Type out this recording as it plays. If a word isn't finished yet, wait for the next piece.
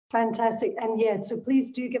Fantastic. And yeah, so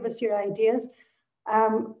please do give us your ideas.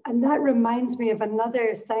 And that reminds me of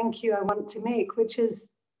another thank you I want to make, which is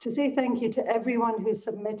to say thank you to everyone who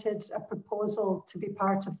submitted a proposal to be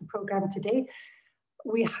part of the programme today.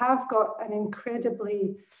 We have got an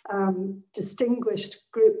incredibly distinguished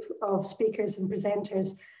group of speakers and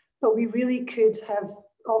presenters, but we really could have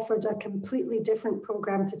offered a completely different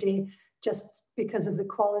programme today just because of the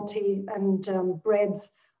quality and breadth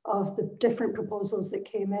of the different proposals that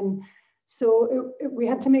came in. So we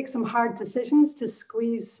had to make some hard decisions to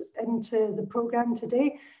squeeze into the programme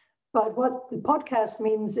today. But what the podcast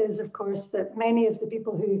means is, of course, that many of the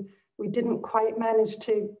people who we didn't quite manage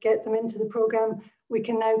to get them into the programme, we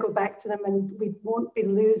can now go back to them and we won't be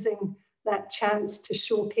losing that chance to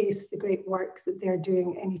showcase the great work that they're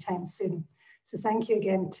doing anytime soon. So thank you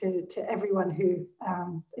again to everyone who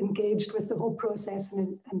engaged with the whole process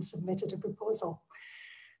and submitted a proposal.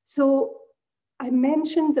 So I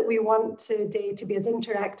mentioned that we want today to be as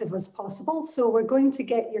interactive as possible. So we're going to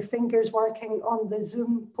get your fingers working on the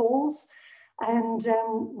Zoom polls, and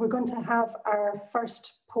we're going to have our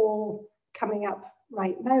first poll coming up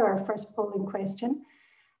right now, our first polling question.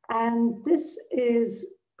 And this is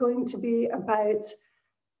going to be about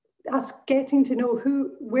us getting to know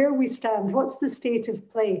where we stand, what's the state of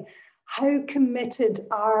play, how committed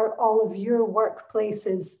are all of your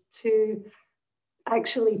workplaces to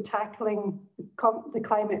actually tackling the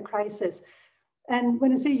climate crisis. And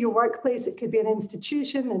when I say your workplace, it could be an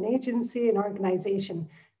institution, an agency, an organization.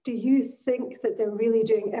 Do you think that they're really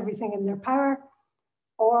doing everything in their power,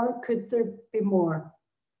 or could there be more?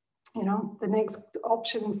 You know, the next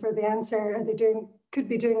option for the answer, could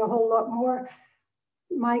be doing a whole lot more.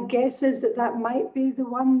 My guess is that might be the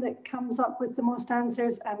one that comes up with the most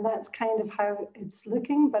answers, and that's kind of how it's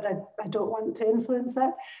looking, but I don't want to influence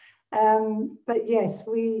that. But yes,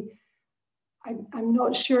 I'm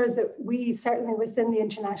not sure that we, certainly within the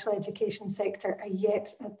international education sector, are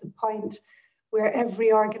yet at the point where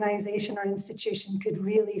every organisation or institution could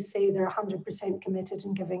really say they're 100% committed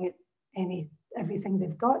in giving it everything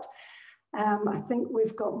they've got. I think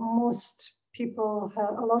we've got most people,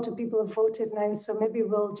 a lot of people have voted now, so maybe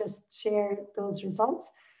we'll just share those results.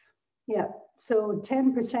 Yeah, so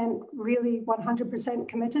 10% really 100%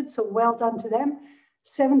 committed, so well done to them.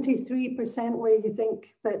 73% where you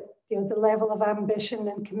think that the level of ambition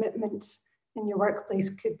and commitment in your workplace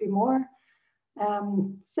could be more.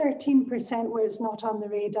 13% where it's not on the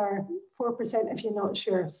radar, 4% if you're not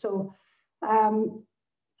sure. So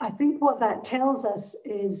I think what that tells us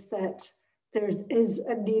is that there is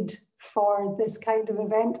a need for this kind of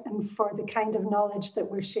event and for the kind of knowledge that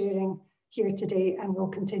we're sharing here today and will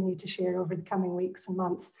continue to share over the coming weeks and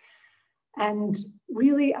months. And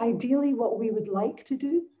really, ideally, what we would like to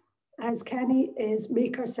do as CANIE is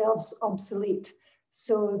make ourselves obsolete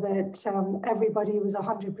so that everybody was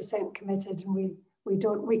 100% committed, and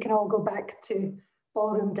we can all go back to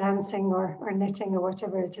ballroom dancing or knitting or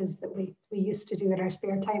whatever it is that we used to do in our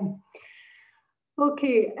spare time.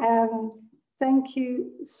 Okay, thank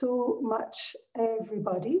you so much,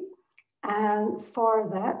 everybody, for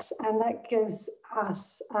that. And that gives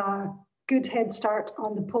us a good head start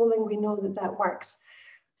on the polling. We know that works.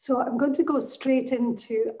 So I'm going to go straight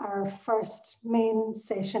into our first main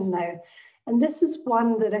session now. And this is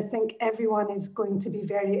one that I think everyone is going to be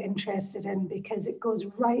very interested in because it goes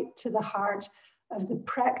right to the heart of the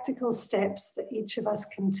practical steps that each of us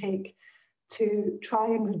can take to try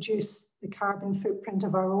and reduce the carbon footprint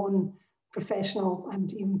of our own professional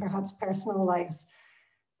and even perhaps personal lives.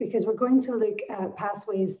 Because we're going to look at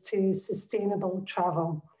pathways to sustainable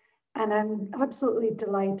travel. And I'm absolutely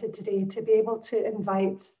delighted today to be able to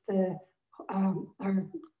invite our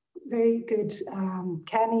very good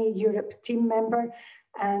CANIE Europe team member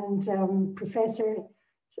and professor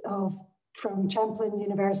from Champlain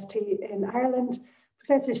University in Ireland,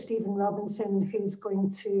 Professor Stephen Robinson, who's going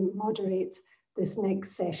to moderate this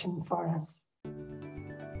next session for us.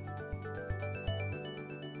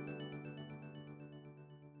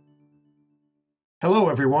 Hello,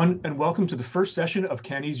 everyone, and welcome to the first session of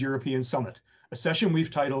CANIE's European Summit, a session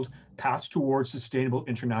we've titled Paths Towards Sustainable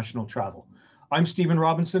International Travel. I'm Stephen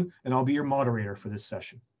Robinson, and I'll be your moderator for this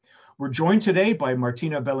session. We're joined today by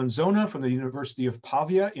Martina Bellinzona from the University of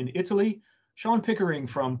Pavia in Italy, Sean Pickering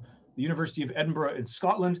from the University of Edinburgh in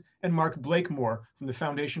Scotland, and Mark Blakemore from the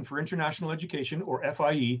Foundation for International Education, or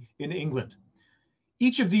FIE, in England.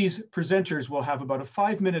 Each of these presenters will have about a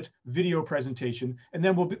 5-minute video presentation, and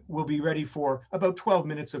then we'll be ready for about 12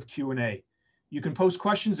 minutes of Q&A. You can post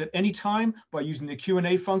questions at any time by using the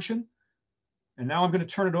Q&A function. And now I'm going to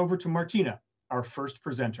turn it over to Martina, our first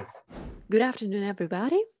presenter. Good afternoon,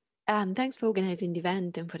 everybody. And thanks for organizing the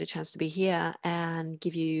event and for the chance to be here and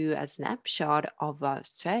give you a snapshot of our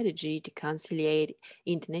strategy to conciliate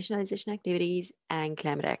internationalization activities and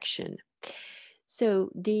climate action. So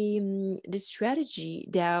the strategy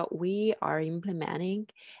that we are implementing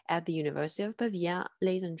at the University of Pavia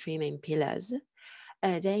lays on three main pillars.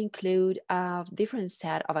 They include a different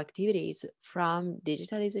set of activities, from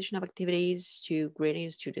digitalization of activities to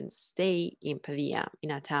greening students' stay in Pavia,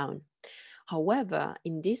 in our town. However,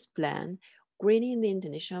 in this plan, greening the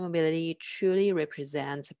international mobility truly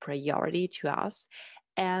represents a priority to us,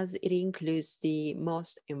 as it includes the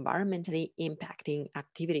most environmentally impacting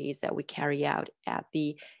activities that we carry out at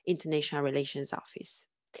the International Relations Office.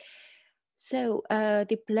 So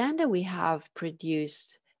the plan that we have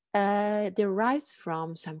produced derives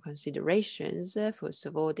from some considerations. First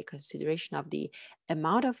of all, the consideration of the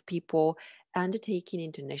amount of people undertaking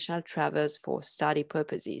international travels for study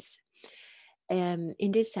purposes.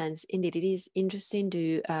 In this sense, indeed, it is interesting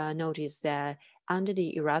to notice that under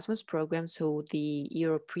the Erasmus program, so the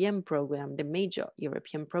European program, the major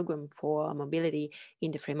European program for mobility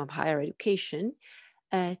in the frame of higher education,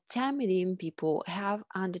 10 million people have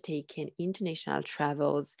undertaken international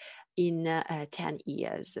travels in 10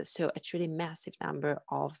 years. So a truly massive number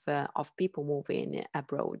of people moving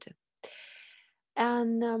abroad.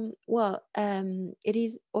 And it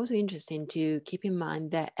is also interesting to keep in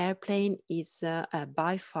mind that airplane is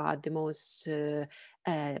by far the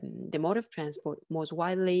mode of transport most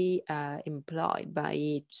widely employed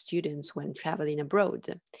by students when traveling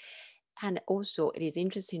abroad. And also, it is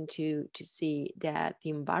interesting to see that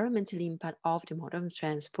the environmental impact of the mode of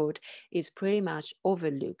transport is pretty much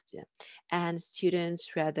overlooked, and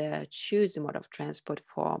students rather choose the mode of transport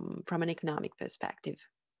from an economic perspective.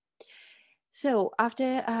 So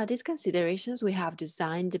after these considerations, we have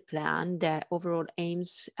designed a plan that overall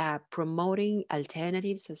aims at promoting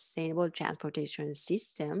alternative sustainable transportation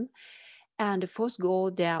system. And the first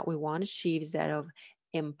goal that we want to achieve is that of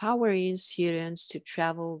empowering students to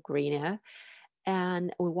travel greener.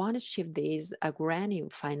 And we want to achieve this granting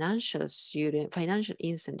financial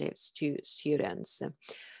incentives to students.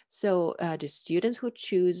 So the students who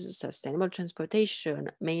choose sustainable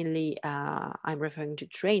transportation, mainly I'm referring to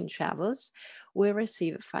train travels, will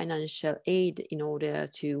receive financial aid in order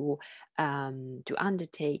to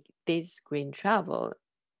undertake this green travel.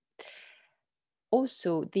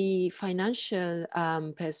 Also, the financial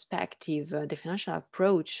perspective, the financial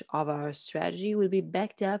approach of our strategy will be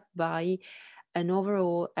backed up by an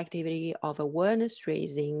overall activity of awareness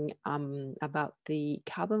raising about the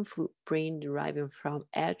carbon footprint deriving from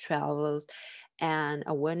air travels, and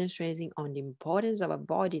awareness raising on the importance of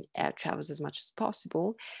avoiding air travels as much as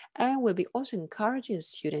possible. And we'll be also encouraging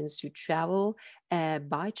students to travel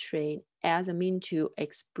by train as a means to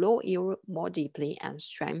explore Europe more deeply and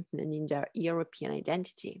strengthening their European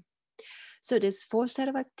identity. So this fourth set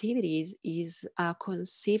of activities is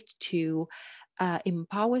conceived to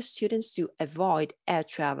empower students to avoid air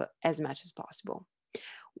travel as much as possible.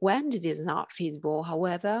 When this is not feasible,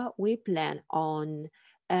 however, we plan on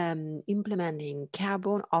implementing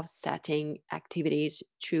carbon offsetting activities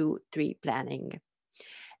through tree planning.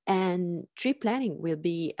 And tree planning will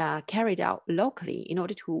be carried out locally in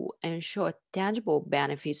order to ensure tangible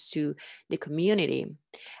benefits to the community.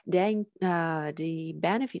 Then the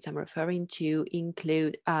benefits I'm referring to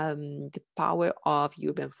include the power of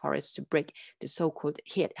urban forests to break the so-called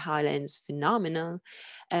heat islands phenomenon,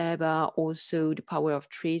 but also the power of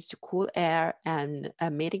trees to cool air and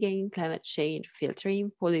mitigating climate change,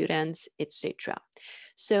 filtering pollutants, etc.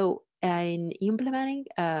 So in implementing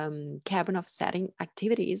carbon offsetting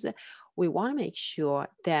activities, we want to make sure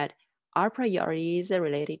that our priorities are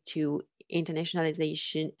related to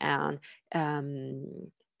internationalization and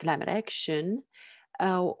climate action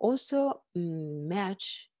also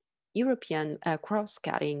match European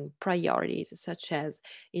cross-cutting priorities, such as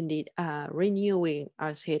indeed renewing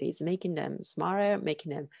our cities, making them smarter,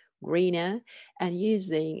 making them greener, and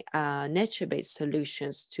using nature-based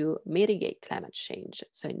solutions to mitigate climate change.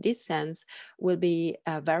 So in this sense, we'll be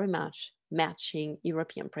very much matching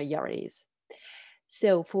European priorities.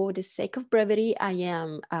 So for the sake of brevity, I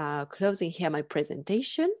am closing here my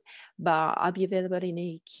presentation, but I'll be available in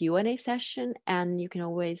a Q&A session, and you can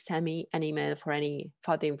always send me an email for any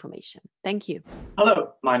further information. Thank you.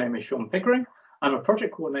 Hello, my name is Sion Pickering. I'm a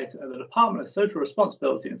project coordinator at the Department of Social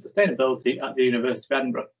Responsibility and Sustainability at the University of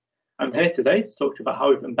Edinburgh. I'm here today to talk to you about how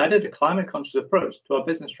we've embedded a climate-conscious approach to our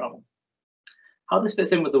business travel. How this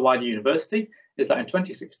fits in with the wider university is that in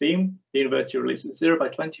 2016, the university released its Zero by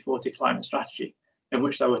 2040 climate strategy, in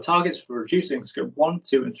which there were targets for reducing Scope 1,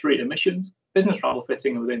 2, and 3 emissions, business travel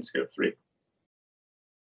fitting within Scope 3.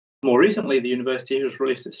 More recently, the university has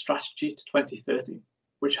released its strategy to 2030,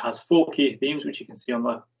 which has 4 key themes, which you can see on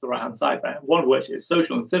the right-hand side there, one of which is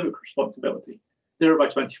social and civic responsibility. 0 by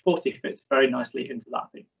 2040 fits very nicely into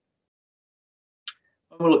that theme.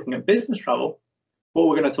 When we're looking at business travel, what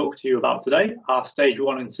we're going to talk to you about today are stage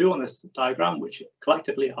 1 and 2 on this diagram, which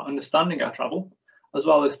collectively are understanding our travel, as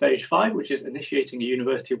well as stage 5, which is initiating a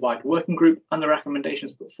university-wide working group and the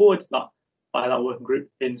recommendations put forward to that by that working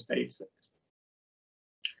group in stage 6.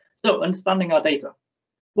 So, understanding our data.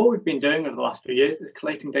 What we've been doing over the last few years is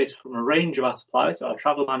collating data from a range of our suppliers, so our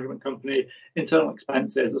travel management company, internal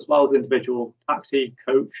expenses, as well as individual taxi,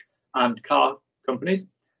 coach, and car companies.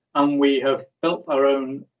 And we have built our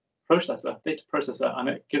own data processor, and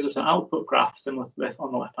it gives us an output graph similar to this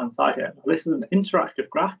on the left-hand side here. Now, this is an interactive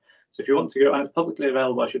graph, so if you want to go, and it's publicly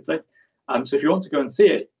available, I should say. So if you want to go and see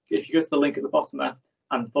it, if you go to the link at the bottom there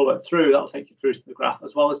and follow it through, that'll take you through to the graph,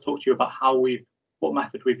 as well as talk to you about what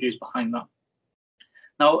method we've used behind that.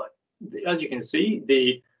 Now, as you can see,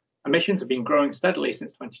 the emissions have been growing steadily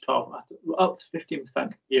since 2012, up to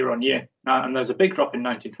 15% year on year. And there's a big drop in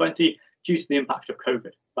 1920 due to the impact of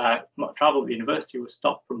COVID, where travel at the university was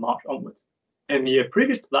stopped from March onwards. In the year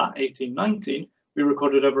previous to that, 1819, we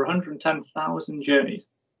recorded over 110,000 journeys.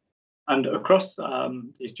 And across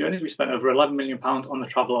these journeys, we spent over £11 million on the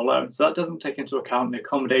travel alone. So that doesn't take into account the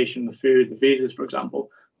accommodation, the food, the visas, for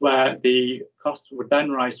example, where the costs would then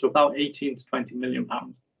rise to about 18 to 20 million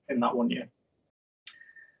pounds in that 1 year.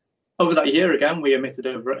 Over that year, again, we emitted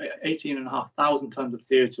over 18,500 tonnes of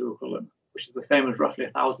CO2 equivalent, which is the same as roughly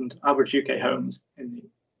 1,000 average UK homes in the.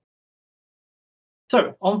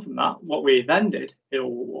 So on from that, what we then did,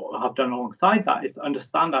 or have done alongside that, is to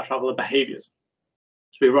understand our traveller behaviours.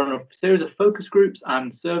 So we run a series of focus groups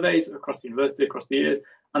and surveys across the university, across the years,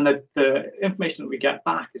 and the information that we get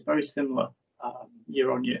back is very similar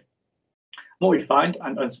year on year. What we find,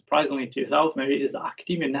 and unsurprisingly to yourself maybe, is that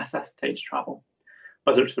academia necessitates travel,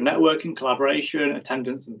 whether it's for networking, collaboration,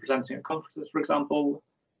 attendance and presenting at conferences, for example.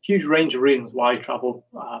 Huge range of reasons why travel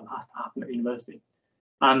has to happen at the university.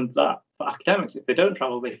 And that for academics, if they don't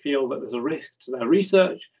travel, they feel that there's a risk to their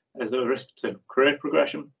research, there's a risk to career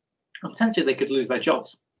progression, and potentially they could lose their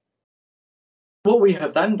jobs. What we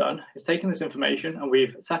have then done is taken this information and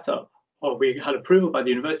we've set up, or we had approval by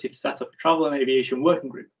the university to set up a travel and aviation working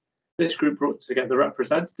group. This group brought together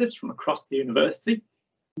representatives from across the university,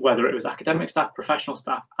 whether it was academic staff, professional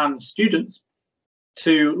staff, and students,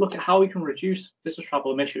 to look at how we can reduce business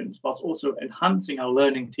travel emissions whilst also enhancing our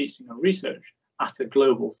learning, teaching, and research at a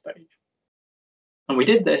global stage. And we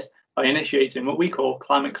did this by initiating what we call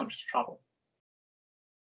climate conscious travel.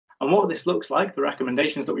 And what this looks like, the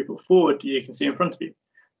recommendations that we put forward, you can see in front of you.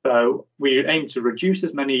 So we aim to reduce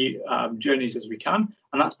as many journeys as we can,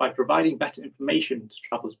 and that's by providing better information to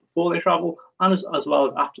travellers before they travel and as well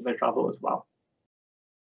as after they travel as well.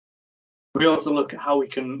 We also look at how we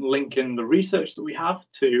can link in the research that we have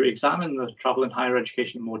to examine the travel in higher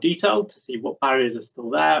education in more detail to see what barriers are still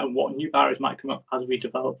there and what new barriers might come up as we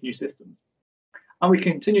develop new systems. And we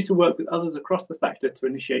continue to work with others across the sector to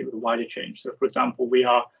initiate with wider change. So, for example, we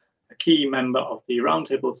are a key member of the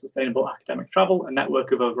Roundtable of Sustainable Academic Travel, a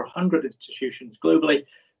network of over 100 institutions globally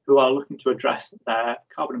who are looking to address their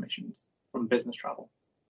carbon emissions from business travel.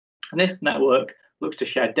 And this network looks to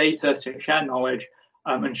share data, to share knowledge,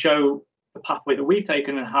 and show the pathway that we've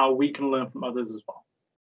taken and how we can learn from others as well.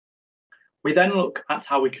 We then look at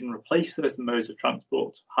how we can replace certain modes of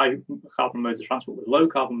transport, high carbon modes of transport, with low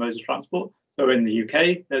carbon modes of transport. So in the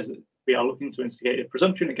UK, we are looking to instigate a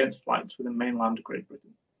presumption against flights within mainland Great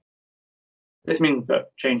Britain. This means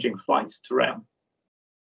that changing flights to rail.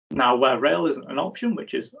 Now, where rail isn't an option,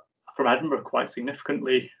 which is from Edinburgh quite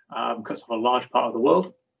significantly because of a large part of the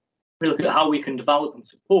world, we look at how we can develop and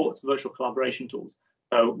support virtual collaboration tools.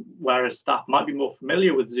 So whereas staff might be more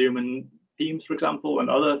familiar with Zoom and Teams, for example, and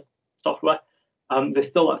other software, there's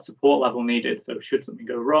still that support level needed. So should something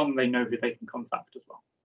go wrong, they know who they can contact as well.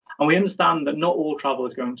 And we understand that not all travel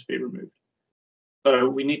is going to be removed. So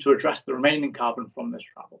we need to address the remaining carbon from this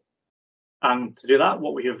travel. And to do that,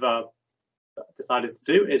 what we have decided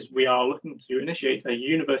to do is we are looking to initiate a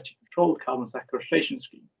university-controlled carbon sequestration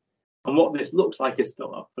scheme. And what this looks like is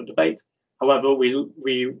still up for debate. However,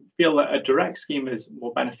 we feel that a direct scheme is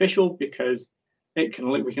more beneficial because we can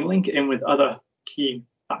link it in with other key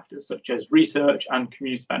factors such as research and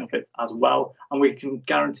community benefits as well, and we can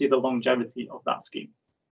guarantee the longevity of that scheme.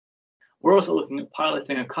 We're also looking at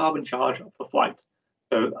piloting a carbon charge for flights.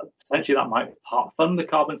 So potentially that might part fund the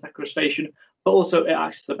carbon sequestration, but also it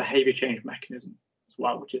acts as a behaviour change mechanism as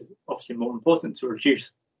well, which is obviously more important to reduce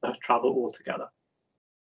travel altogether.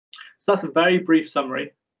 So that's a very brief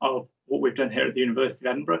summary of what we've done here at the University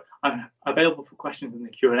of Edinburgh. I'm available for questions in the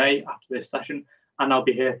Q&A after this session, and I'll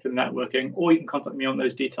be here for networking, or you can contact me on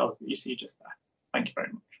those details that you see just there. Thank you very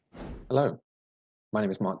much. Hello, my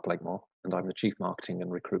name is Blakemore, and I'm the Chief Marketing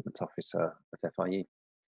and Recruitment Officer at FIE.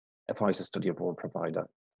 FIE is a study abroad provider,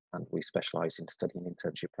 and we specialise in study and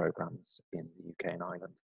internship programmes in the UK and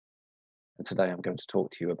Ireland. And today I'm going to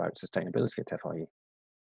talk to you about sustainability at FIE.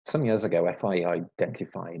 Some years ago, FIE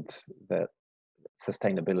identified that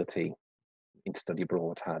sustainability in study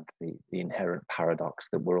abroad had the inherent paradox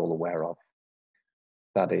that we're all aware of.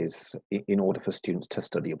 That is, in order for students to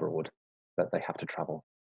study abroad, that they have to travel.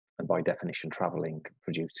 And by definition, travelling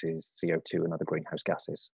produces CO2 and other greenhouse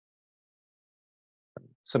gases.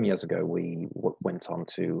 Some years ago, we went on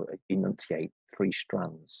to enunciate 3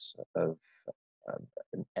 strands of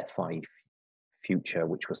an FIE future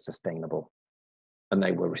which was sustainable. And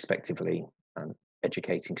they were respectively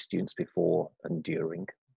educating students before and during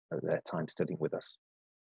their time studying with us,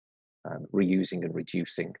 reusing and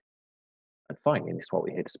reducing, and finally, and this is what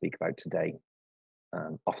we're here to speak about today,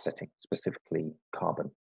 offsetting, specifically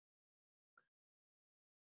carbon.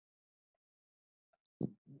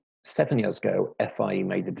 7 years ago, FIE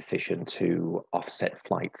made the decision to offset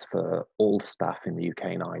flights for all staff in the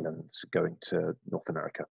UK and Ireland going to North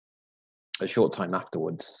America. A short time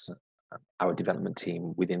afterwards, our development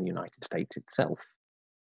team within the United States itself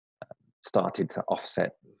started to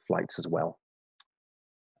offset flights as well.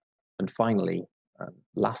 And finally,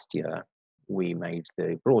 last year, we made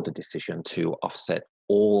the broader decision to offset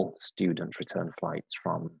all student return flights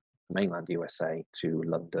from mainland USA to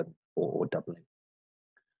London or Dublin.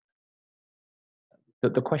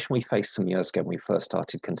 The question we faced some years ago when we first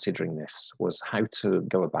started considering this was how to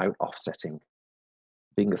go about offsetting.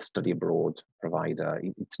 Being a study abroad provider,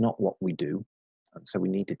 it's not what we do, and so we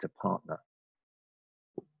needed to partner.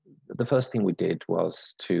 The first thing we did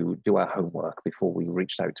was to do our homework before we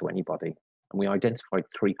reached out to anybody, and we identified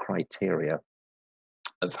 3 criteria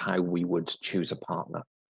of how we would choose a partner.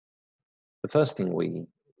 The first thing we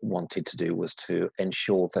wanted to do was to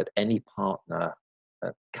ensure that any partner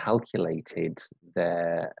calculated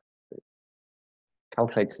the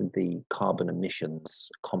carbon emissions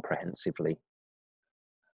comprehensively.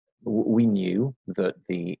 We knew that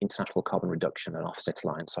the International Carbon Reduction and Offset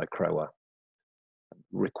Alliance, ICROA,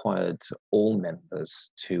 required all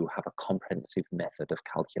members to have a comprehensive method of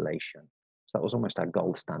calculation. So that was almost our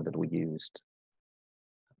gold standard we used.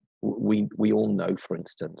 We all know, for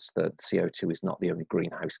instance, that CO2 is not the only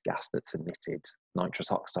greenhouse gas that's emitted.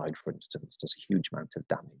 Nitrous oxide, for instance, does a huge amount of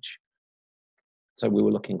damage. So we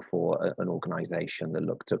were looking for an organisation that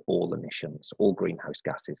looked at all emissions, all greenhouse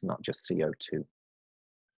gases, not just CO2.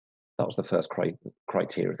 That was the first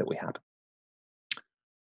criteria that we had.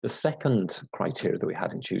 The second criteria that we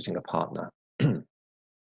had in choosing a partner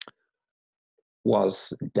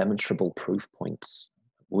was demonstrable proof points.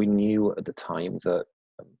 We knew at the time that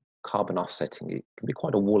carbon offsetting, it can be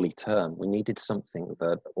quite a woolly term. We needed something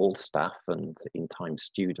that all staff and in-time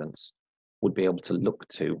students would be able to look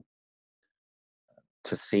to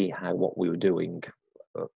see how what we were doing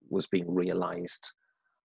was being realized.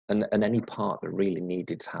 And any partner really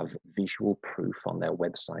needed to have visual proof on their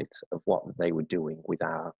website of what they were doing with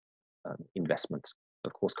our investment.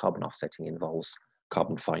 Of course, carbon offsetting involves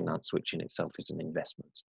carbon finance, which in itself is an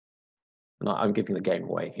investment. And I'm giving the game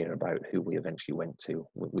away here about who we eventually went to.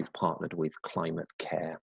 We've partnered with Climate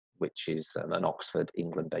Care, which is an Oxford,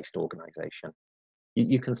 England-based organisation.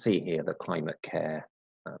 You can see here that Climate Care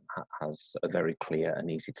has a very clear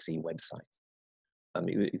and easy to see website.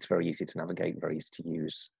 It's very easy to navigate, very easy to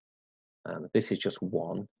use. This is just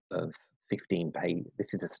one of 15 pages.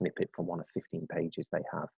 This is a snippet from one of 15 pages they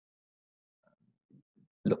have,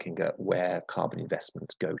 looking at where carbon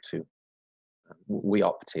investments go to. We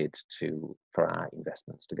opted for our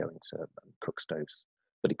investments to go into cook stoves,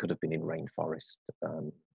 but it could have been in rainforest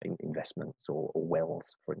investments or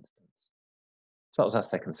wells, for instance. So that was our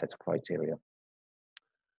second set of criteria.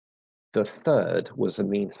 The third was a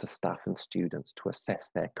means for staff and students to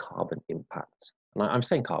assess their carbon impact. And I'm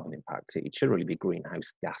saying carbon impact, it should really be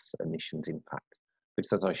greenhouse gas emissions impact,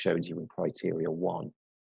 because as I showed you in criteria 1,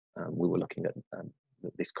 we were looking at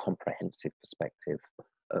this comprehensive perspective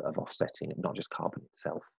of offsetting, not just carbon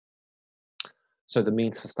itself. So the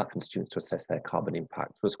means for staff and students to assess their carbon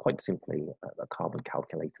impact was quite simply a carbon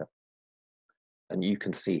calculator. And you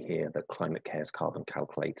can see here that Climate Care's carbon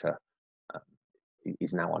calculator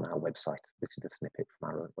is now on our website. This is a snippet from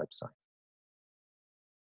our own website.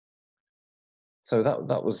 So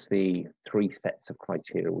that was the 3 sets of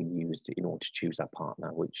criteria we used in order to choose our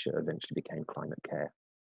partner, which eventually became Climate Care.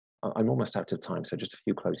 I'm almost out of time, so just a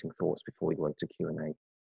few closing thoughts before we go to Q&A.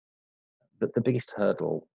 the biggest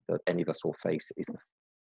hurdle that any of us will face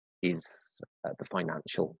is the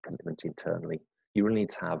financial commitment internally. You really need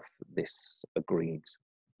to have this agreed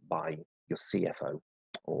by your CFO,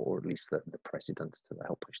 or at least the president, to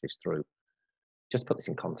help push this through. Just put this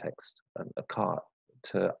in context. A car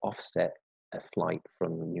to offset a flight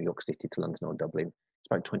from New York City to London or Dublin, it's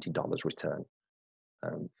about $20 return.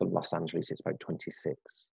 For Los Angeles, it's about 26.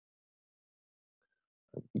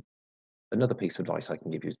 Another piece of advice I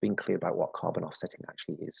can give you is being clear about what carbon offsetting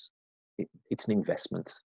actually is. It's an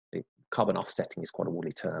investment. Carbon offsetting is quite a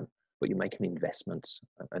woolly term, but you make an investment,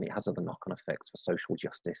 and it has other knock-on effects for social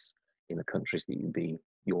justice in the countries that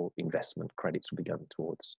your investment credits will be going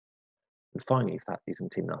towards. And finally, if that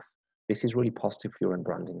isn't enough, this is really positive for your own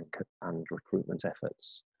branding and recruitment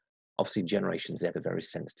efforts. Obviously, Generation Z are very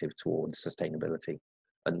sensitive towards sustainability,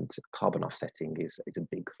 and carbon offsetting is a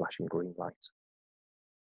big flashing green light.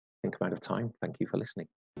 I think I'm out of time. Thank you for listening.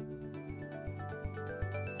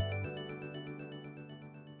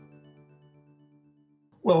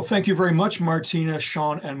 Well, thank you very much, Martina,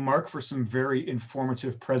 Sean, and Mark, for some very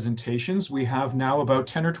informative presentations. We have now about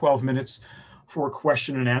 10 or 12 minutes for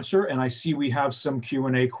question and answer, and I see we have some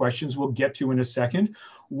Q&A questions we'll get to in a second.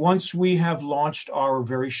 Once we have launched our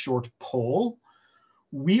very short poll,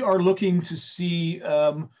 we are looking to see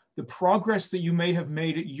the progress that you may have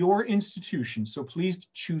made at your institution. So please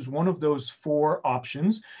choose one of those 4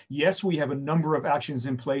 options. Yes, we have a number of actions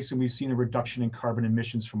in place, and we've seen a reduction in carbon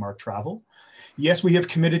emissions from our travel. Yes, we have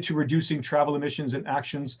committed to reducing travel emissions, and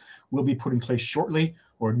actions will be put in place shortly.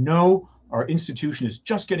 Or no, our institution is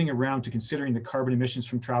just getting around to considering the carbon emissions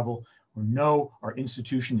from travel. Or no, our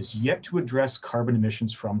institution is yet to address carbon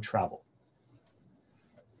emissions from travel.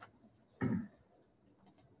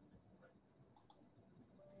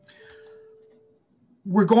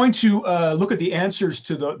 We're going to look at the answers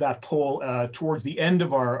to that poll towards the end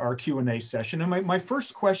of our Q&A session. And my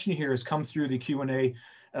first question here has come through the Q&A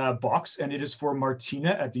box, and it is for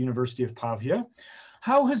Martina at the University of Pavia.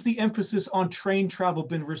 How has the emphasis on train travel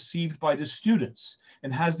been received by the students?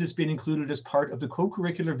 And has this been included as part of the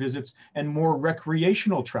co-curricular visits and more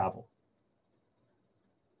recreational travel?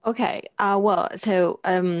 Okay, hello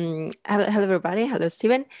everybody. Hello,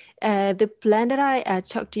 Stephen. The plan that I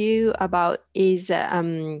talked to you about is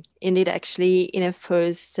indeed actually in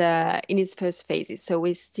its first phases. So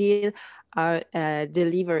we still are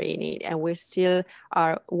delivering it, and we still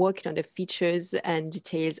are working on the features and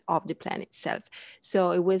details of the plan itself.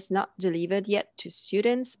 So it was not delivered yet to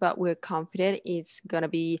students, but we're confident it's gonna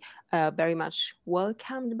be very much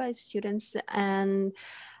welcomed by students. And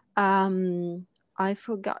I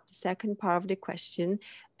forgot the second part of the question,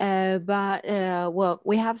 well,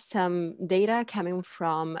 we have some data coming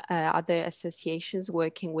from other associations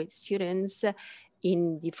working with students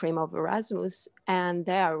in the frame of Erasmus, and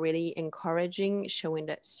they are really encouraging, showing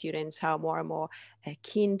that students are more and more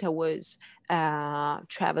keen towards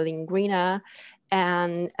traveling greener.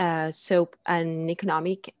 And so an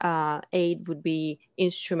economic aid would be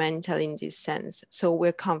instrumental in this sense. So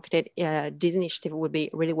we're confident this initiative would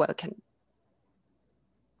be really welcome.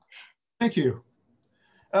 Thank you.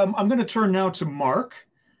 I'm going to turn now to Mark.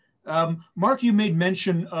 Mark, you made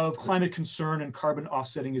mention of climate concern and carbon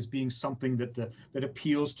offsetting as being something that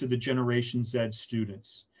appeals to the Generation Z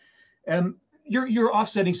students. Your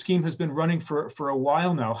offsetting scheme has been running for a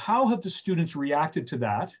while now. How have the students reacted to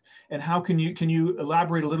that? And how can you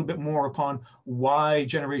elaborate a little bit more upon why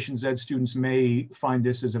Generation Z students may find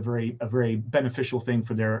this as a very beneficial thing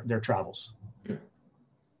for their travels?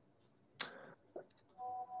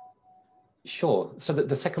 Sure. So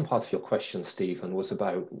the second part of your question, Stephen, was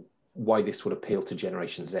about why this would appeal to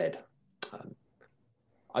Generation Z.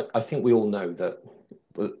 I think we all know that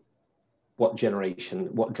what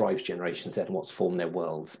drives Generation Z and what's formed their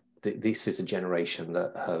world. This is a generation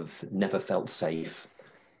that have never felt safe.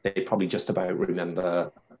 They probably just about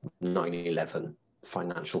remember 9/11,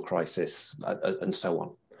 financial crisis, and so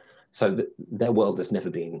on. So their world has never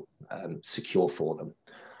been secure for them.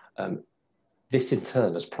 This in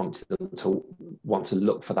turn has prompted them to want to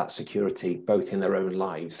look for that security both in their own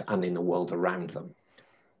lives and in the world around them.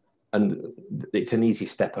 And it's an easy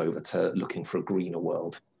step over to looking for a greener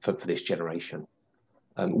world for this generation.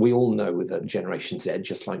 We all know that Generation Z,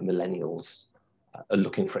 just like millennials, are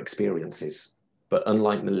looking for experiences. But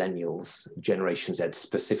unlike millennials, Generation Z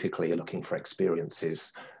specifically are looking for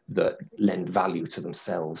experiences that lend value to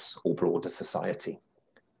themselves or broader society.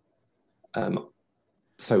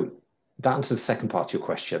 So that answers the second part of your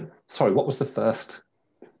question. Sorry, what was the first?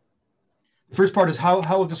 The first part is how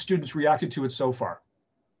have the students reacted to it so far?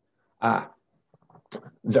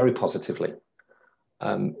 Very positively.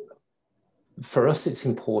 For us, it's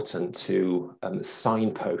important to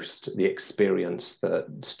signpost the experience that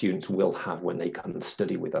students will have when they come and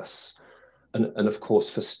study with us. And of course,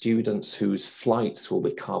 for students whose flights will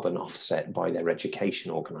be carbon offset by their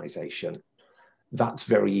education organisation, that's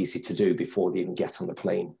very easy to do before they even get on the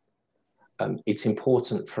plane. It's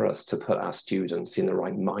important for us to put our students in the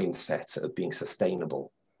right mindset of being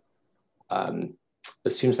sustainable.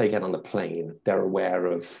 As soon as they get on the plane, they're aware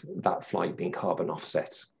of that flight being carbon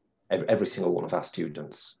offset, every single one of our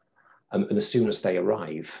students. And as soon as they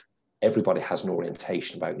arrive, everybody has an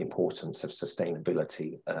orientation about the importance of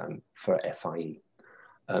sustainability for FIE,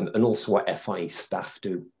 and also what FIE staff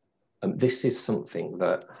do. This is something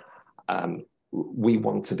that we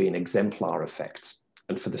want to be an exemplar effect.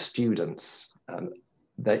 And for the students,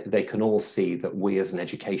 they can all see that we as an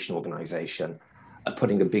education organisation are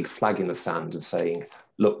putting a big flag in the sand and saying,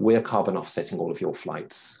 look, we're carbon offsetting all of your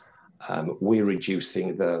flights. We're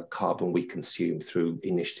reducing the carbon we consume through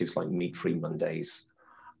initiatives like Meat-Free Mondays.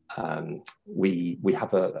 We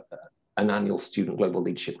have an annual Student Global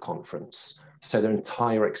Leadership Conference. So their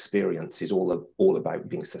entire experience is all about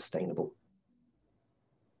being sustainable.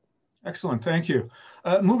 Excellent, thank you.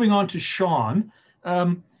 Moving on to Sean.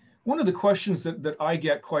 One of the questions that I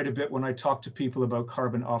get quite a bit when I talk to people about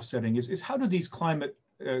carbon offsetting is how do these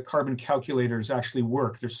carbon calculators actually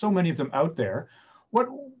work? There's so many of them out there.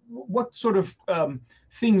 What sort of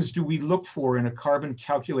things do we look for in a carbon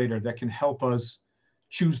calculator that can help us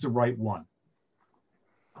choose the right one?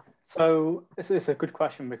 So it's a good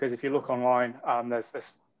question, because if you look online,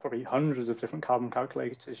 there's probably hundreds of different carbon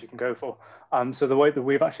calculators you can go for. So the way that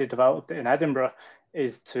we've actually developed it in Edinburgh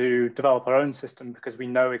is to develop our own system, because we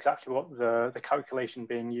know exactly what the calculation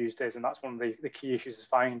being used is. And that's one of the key issues, is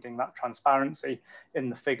finding that transparency in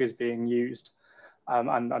the figures being used,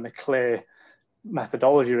 and a clear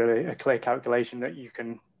methodology, really, a clear calculation that you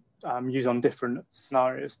can use on different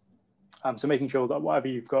scenarios. So making sure that whatever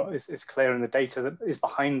you've got is clear, and the data that is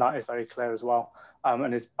behind that is very clear as well,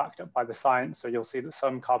 and is backed up by the science. So you'll see that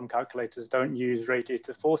some carbon calculators don't use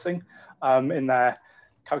radiative forcing in their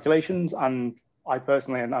calculations. And I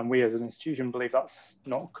personally, and we as an institution, believe that's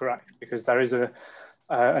not correct, because there is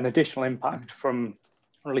an additional impact from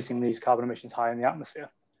releasing these carbon emissions high in the atmosphere.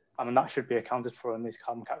 And that should be accounted for in these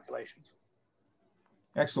carbon calculations.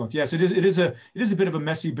 Excellent. Yes, it is a bit of a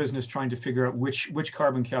messy business trying to figure out which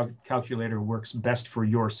carbon calculator works best for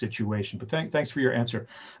your situation. But thanks for your answer.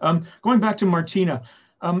 Going back to Martina,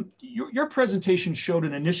 your presentation showed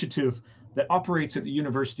an initiative that operates at the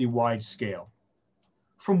university-wide scale.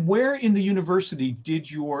 From where in the university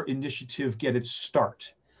did your initiative get its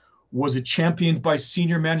start? Was it championed by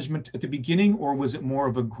senior management at the beginning, or was it more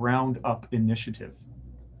of a ground-up initiative?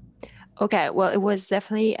 Okay, well, it was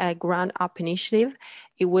definitely a ground-up initiative.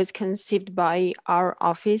 It was conceived by our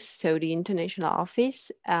office, so the international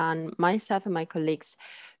office, and myself and my colleagues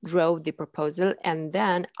drove the proposal. And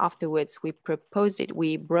then afterwards, we proposed it.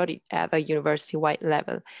 We brought it at a university-wide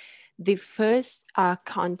level. The first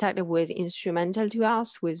contact that was instrumental to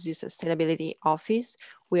us was the sustainability office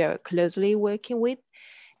we are closely working with.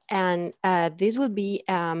 And this will be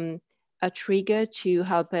a trigger to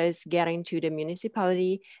help us get into the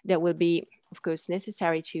municipality that will be, of course,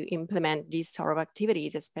 necessary to implement these sort of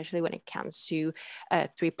activities, especially when it comes to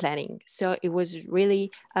tree planting. So it was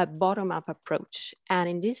really a bottom-up approach. And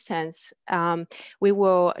in this sense, we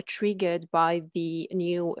were triggered by the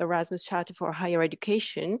new Erasmus Charter for Higher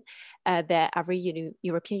Education that every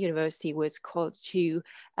European university was called to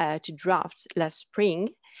draft last spring.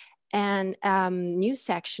 And new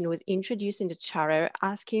section was introduced in the charter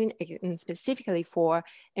asking specifically for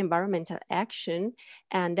environmental action.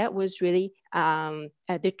 And that was really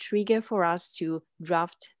the trigger for us to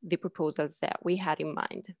draft the proposals that we had in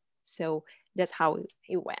mind. So that's how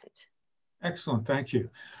it went. Excellent, thank you.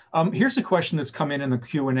 Here's a question that's come in the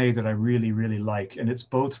Q&A that I really, really like. And it's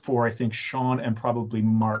both for, I think, Sean and probably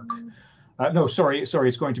Mark. No, sorry,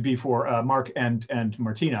 it's going to be for Mark and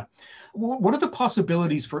Martina. What are the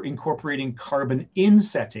possibilities for incorporating carbon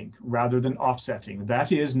insetting rather than offsetting?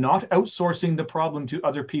 That is, not outsourcing the problem to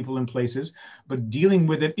other people and places, but dealing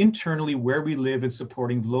with it internally where we live and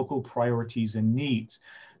supporting local priorities and needs,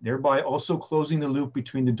 thereby also closing the loop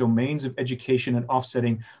between the domains of education and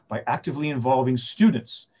offsetting by actively involving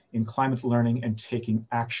students in climate learning and taking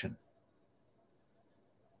action.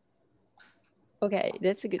 Okay,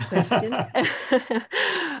 that's a good question.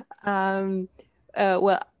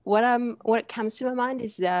 Well, what comes to my mind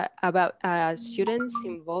is that about students'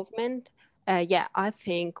 involvement. Yeah,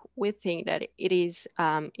 we think that it is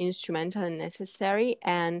instrumental and necessary.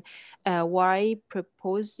 And what I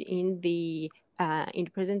proposed in the in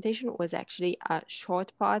the presentation was actually a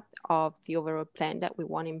short part of the overall plan that we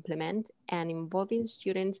want to implement, and involving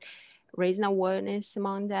students, raising awareness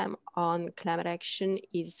among them on climate action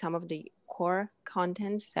is some of the core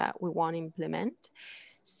contents that we want to implement.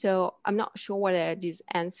 So I'm not sure whether this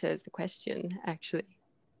answers the question, actually.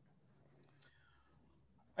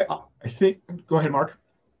 I think, go ahead, Mark.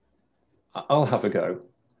 I'll have a go.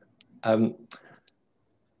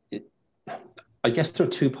 I guess there are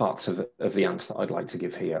two parts of the answer that I'd like to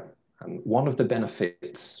give here. One of the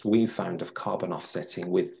benefits we've found of carbon offsetting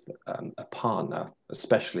with a partner, a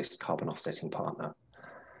specialist carbon offsetting partner,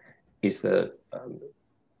 is that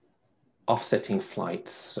offsetting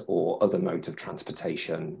flights or other modes of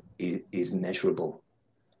transportation is measurable.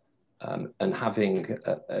 And having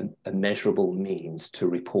a measurable means to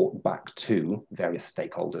report back to various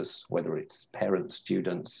stakeholders, whether it's parents,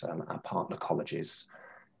 students, our partner colleges,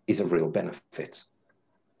 is a real benefit.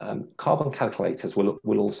 Carbon calculators will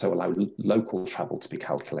also allow local travel to be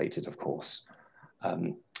calculated, of course.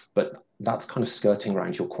 But that's kind of skirting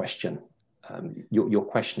around your question. Your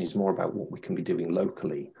question is more about what we can be doing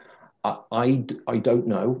locally. I don't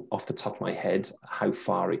know off the top of my head how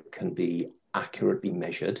far it can be accurately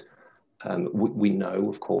measured. We know,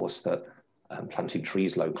 of course, that planting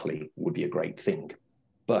trees locally would be a great thing.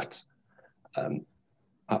 But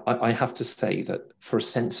I have to say that for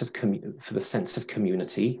the sense of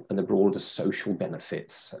community and the broader social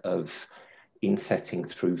benefits of insetting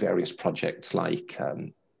through various projects like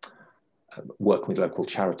working with local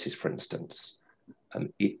charities, for instance,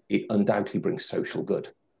 it undoubtedly brings social good.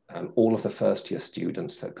 All of the first-year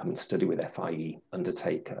students that come and study with FIE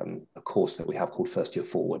undertake a course that we have called First Year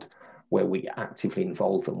Forward, where we actively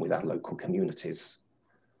involve them with our local communities.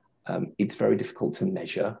 It's very difficult to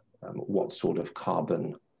measure what sort of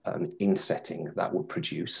carbon insetting that would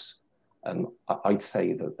produce. I'd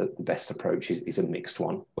say that the best approach is a mixed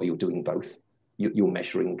one, where you're doing both. You're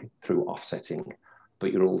measuring through offsetting,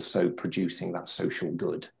 but you're also producing that social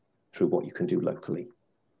good through what you can do locally.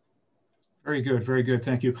 Very good,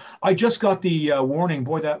 thank you. I just got the warning,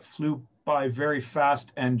 boy, that flew by very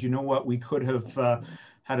fast, and you know what, we could have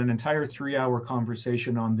had an entire 3-hour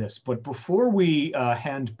conversation on this. But before we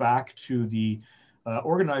hand back to the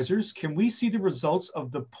organizers, can we see the results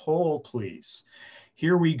of the poll, please?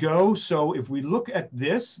 Here we go. So if we look at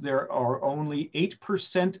this, there are only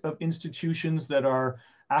 8% of institutions that are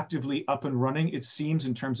actively up and running, it seems,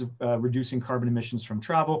 in terms of reducing carbon emissions from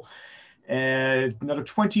travel. And another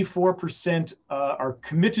 24% are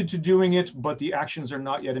committed to doing it, but the actions are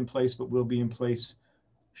not yet in place, but will be in place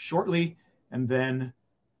shortly. And then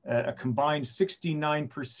a combined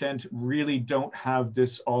 69% really don't have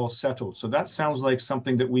this all settled. So that sounds like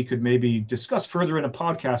something that we could maybe discuss further in a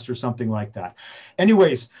podcast or something like that.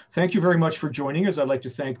 Anyways, thank you very much for joining us. I'd like to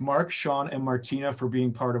thank Mark, Sean, and Martina for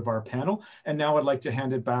being part of our panel. And now I'd like to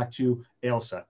hand it back to Ailsa.